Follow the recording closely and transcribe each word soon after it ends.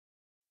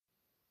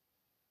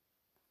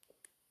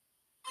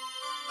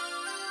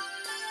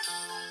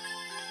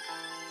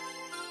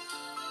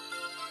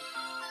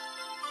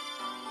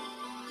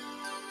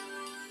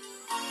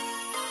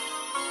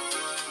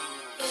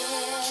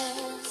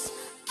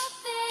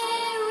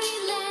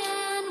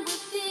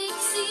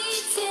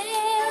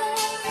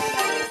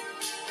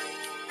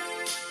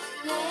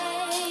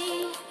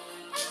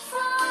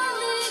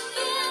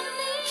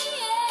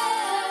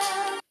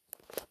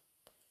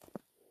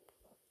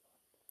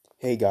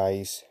Hey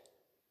guys,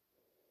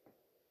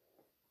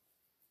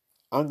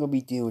 I'm gonna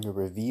be doing a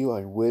review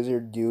on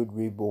Wizard Dude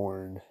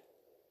Reborn.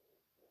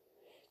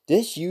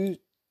 This user,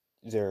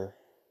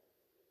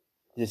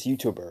 this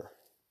YouTuber,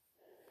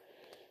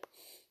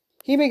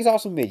 he makes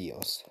awesome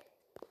videos.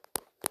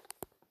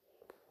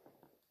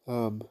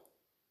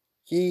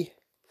 He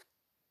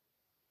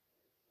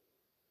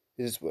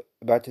this is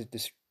about his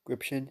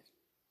description.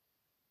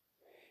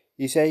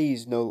 He said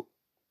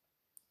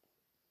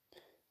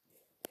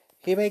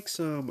he makes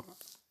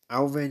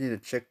Alvin and the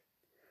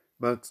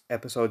Chipmunks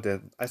episode,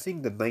 I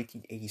think the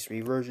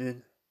 1983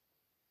 version,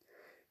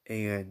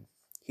 and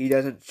he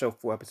doesn't show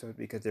full episodes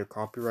because they're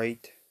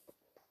copyright.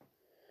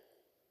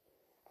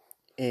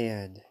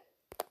 And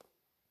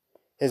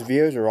his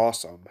videos are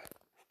awesome.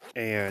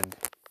 And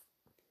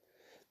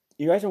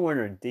you guys are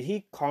wondering, did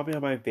he comment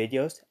on my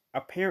videos?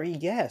 Apparently,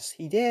 yes,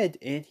 he did,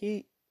 and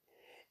he's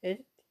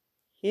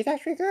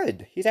actually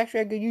good. He's actually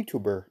a good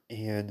YouTuber,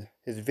 and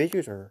his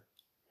videos are.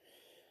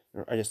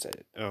 I just said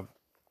it.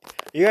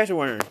 You guys are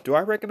wondering, do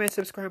I recommend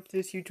subscribing to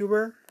this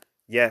YouTuber?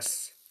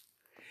 Yes,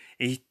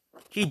 he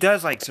he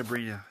does like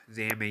Sabrina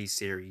the anime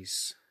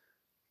series.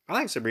 I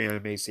like Sabrina the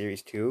anime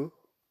series too.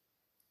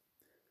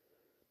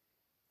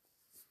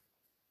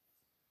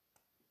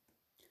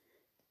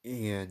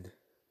 And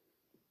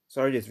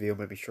sorry, this video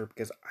might be short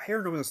because I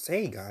don't know what to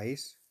say,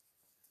 guys.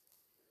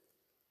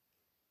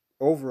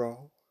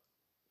 Overall,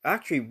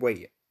 actually,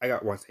 wait, I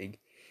got one thing.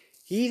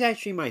 He's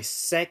actually my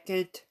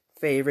second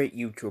favorite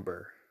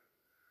YouTuber.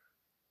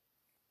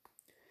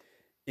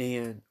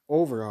 And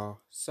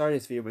overall, sorry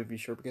this video might be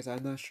short because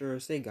I'm not sure what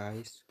to say,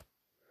 guys.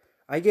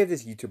 I give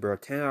this YouTuber a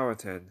 10 out of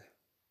 10.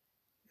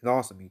 An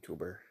awesome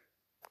YouTuber.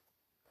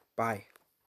 Bye.